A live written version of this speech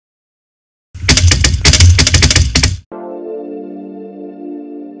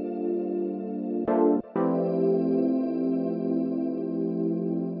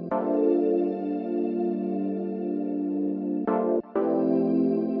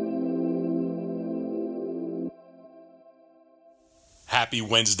happy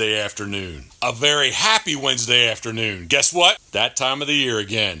Wednesday afternoon. A very happy Wednesday afternoon. Guess what? That time of the year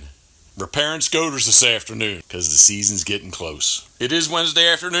again. Repairing Scoters this afternoon because the season's getting close. It is Wednesday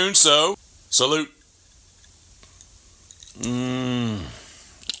afternoon, so salute.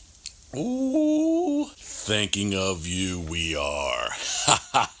 Ooh, thinking of you we are. Ha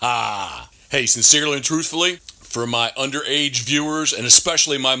ha ha. Hey, sincerely and truthfully, for my underage viewers and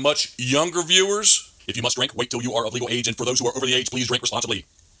especially my much younger viewers, if you must drink, wait till you are of legal age, and for those who are over the age, please drink responsibly.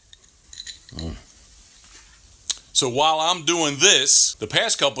 So while I'm doing this, the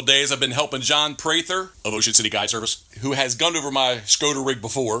past couple days I've been helping John Prather of Ocean City Guide Service, who has gunned over my Scoter rig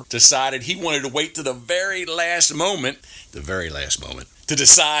before, decided he wanted to wait to the very last moment, to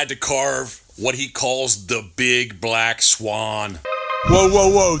decide to carve what he calls the big black swan. Whoa, whoa,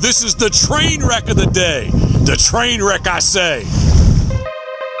 whoa, this is the train wreck of the day. The train wreck, I say.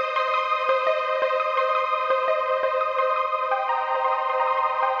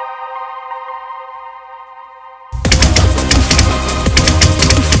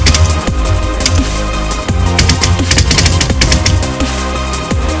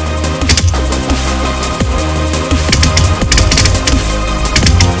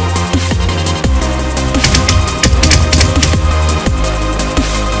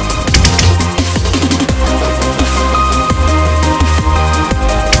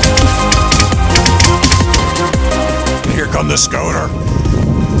 The Scoter.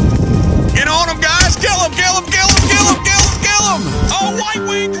 Get on him, guys! Kill him! Kill him! Kill him! Kill him! Kill him! Kill him! Oh, white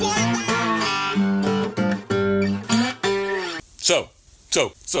wing! So,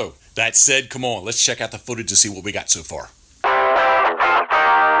 that said, come on, let's check out the footage and see what we got so far.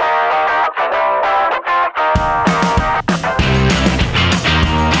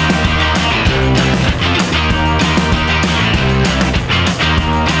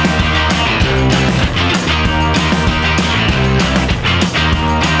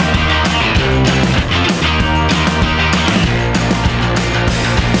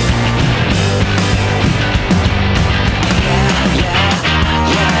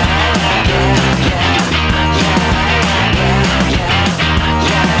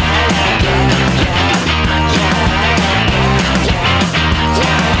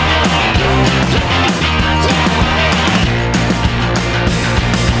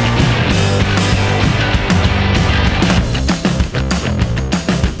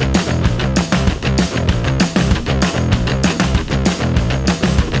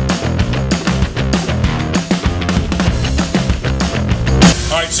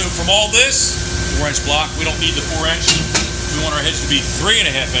 So from all this 4-inch block, we don't need the 4-inch. We want our heads to be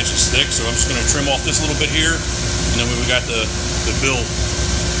 3.5 inches thick, so I'm just going to trim off this little bit here, and then we got the bill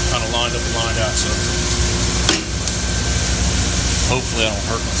kind of lined up and lined out. So hopefully I don't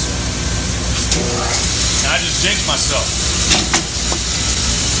hurt myself. And I just jinxed myself.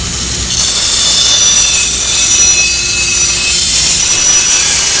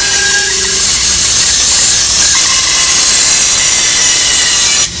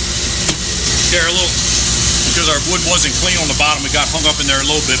 There a little, because our wood wasn't clean on the bottom, it got hung up in there a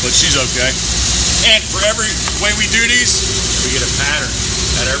little bit, but she's okay. And for every way we do these, we get a pattern.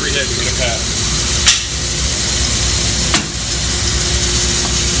 At every head, we get a pattern.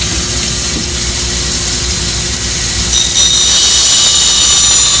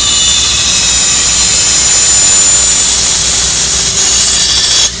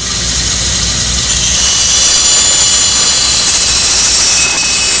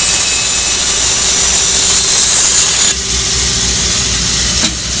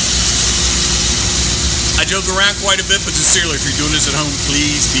 I joke around quite a bit, but sincerely, if you're doing this at home,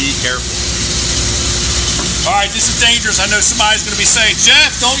 please be careful. All right, this is dangerous. I know somebody's going to be saying,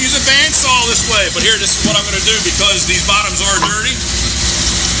 Jeff, don't use a bandsaw this way. But here, this is what I'm going to do because these bottoms are dirty.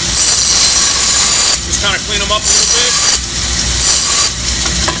 Just kind of clean them up a little bit.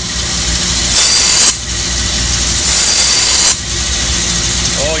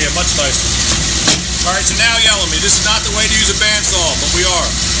 Oh, yeah, much nicer. All right, so now yell at me. This is not the way to use a bandsaw, but we are.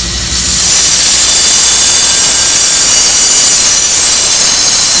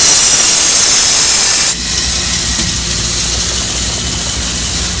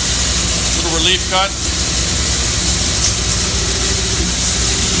 Relief cut.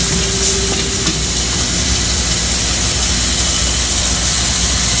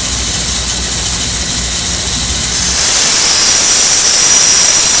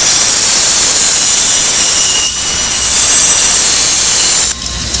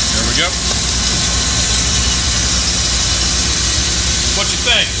 There we go. What you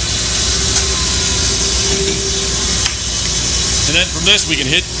think? And then from this we can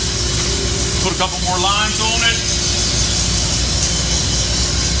put a couple more lines on it.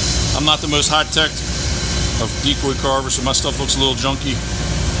 I'm not the most high-tech of decoy carvers, so my stuff looks a little junky.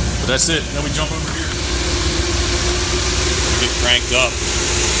 But that's it. Now we jump over here. Get cranked up.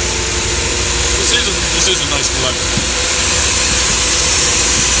 This is a nice collection.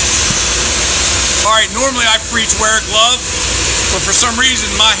 Alright, normally I preach wear a glove, but for some reason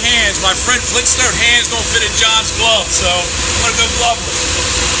my friend Flintstone hands don't fit in John's glove, so I'm going to go gloveless.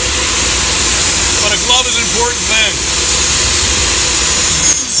 But a glove is an important thing.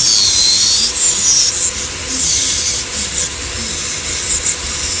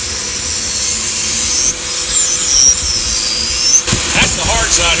 That's the hard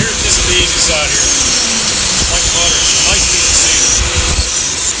side here. This is the easy side here. Nice butter. Nice and easy.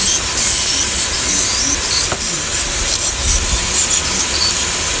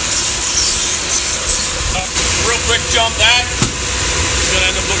 Real quick jump that. It's going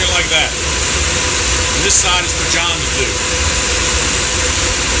to end up looking like that. And this side is for John to do.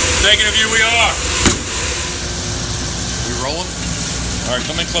 Thinking of you, we are. We rolling? All right,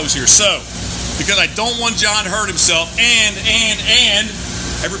 come in close here. So, because I don't want John to hurt himself, and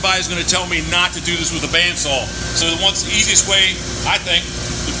everybody's going to tell me not to do this with a bandsaw. So the easiest way, I think,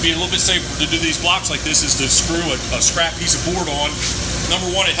 to be a little bit safer to do these blocks like this is to screw a scrap piece of board on.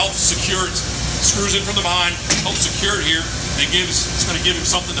 Number one, it helps secure it. Screws in from the behind, helps secure it here, and it's going to give him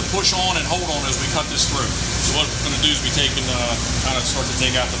something to push on and hold on as we cut this through. So what we're going to do is be taking, kind of start to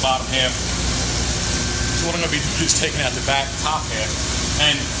take out the bottom half. So what I'm going to be doing is taking out the top half.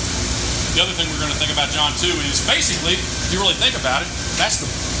 And the other thing we're going to think about, John, too, is basically, if you really think about it, that's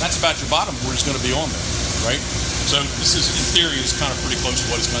about your bottom board is going to be on there, right? So this is, in theory, is kind of pretty close to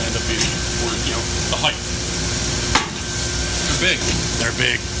what it's going to end up being, or, you know, the height. They're big. They're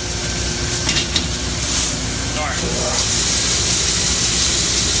big. All right.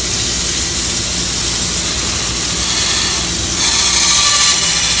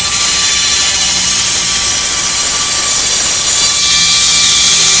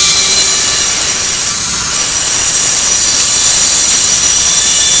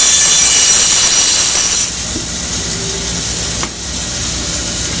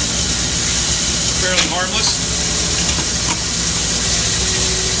 Fairly harmless.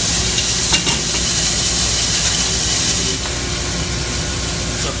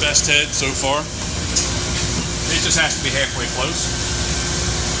 Best head so far. It just has to be halfway close.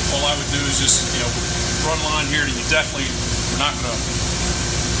 All I would do is just, you know, run line here, and you definitely are not gonna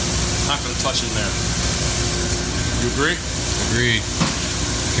touch in there. You agree? Agreed.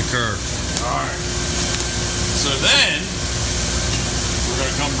 Concur. All right. So then we're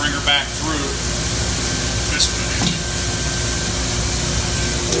gonna come bring her back through this way.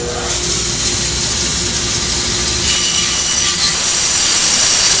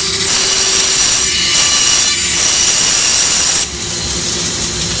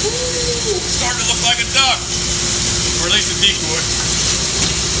 Starting to look like a duck, or at least a decoy.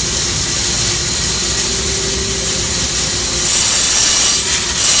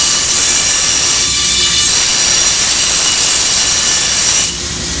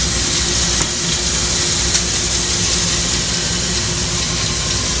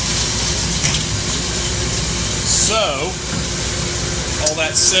 So, all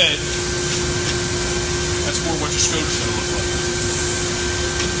that said, that's more what your Scoter's going to look like.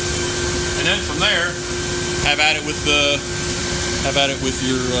 And then from there, have at it with your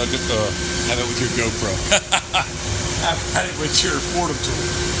GoPro. Have at it with your Fordham tool.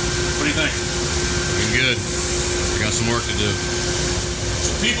 What do you think? Looking good. We got some work to do.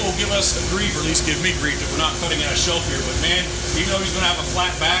 So people will give us grief, or at least give me grief, that we're not cutting out a shelf here. But man, even though he's going to have a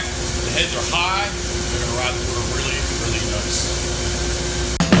flat back, the heads are high. They're going to ride the water really, really nice.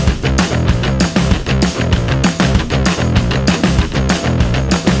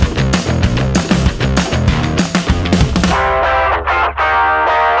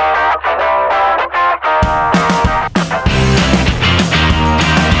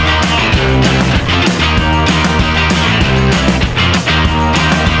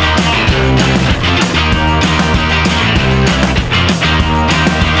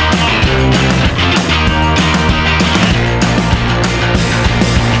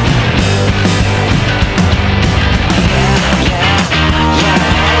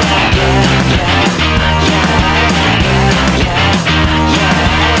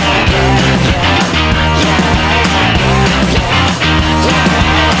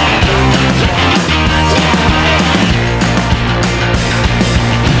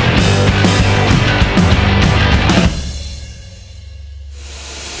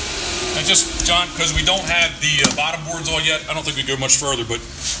 Just, John, because we don't have the bottom boards all yet, I don't think we go much further, but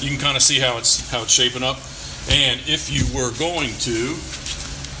you can kind of see how it's shaping up. And if you were going to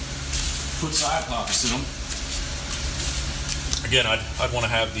put side pockets in them. Again, I'd want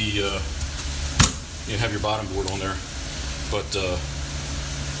to have the you have your bottom board on there, but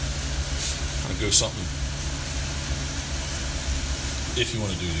I'll go something if you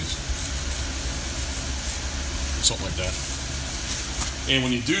want to do these, something like that. And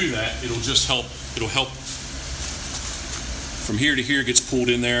when you do that, it'll just help. It'll help from here to here gets pulled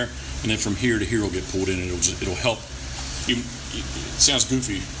in there, and then from here to here will get pulled in. And it'll help. It sounds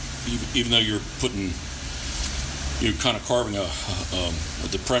goofy, even though you're putting. You're kind of carving a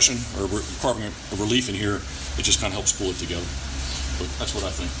depression or carving a relief in here. It just kind of helps pull it together. But that's what I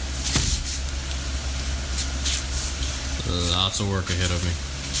think. Lots of work ahead of me.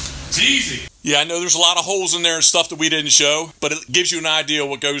 It's easy. Yeah, I know there's a lot of holes in there and stuff that we didn't show, but it gives you an idea of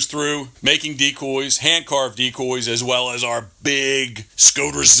what goes through making decoys, hand-carved decoys, as well as our big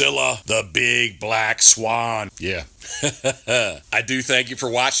Scoterzilla, the big black swan. Yeah. I do thank you for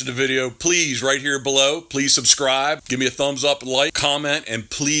watching the video. Please, right here below, please subscribe, give me a thumbs up, like, comment, and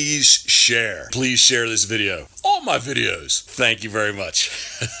please share. Please share this video. All my videos. Thank you very much.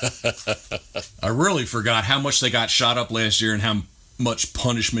 I really forgot how much they got shot up last year and how much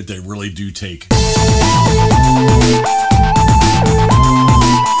punishment they really do take.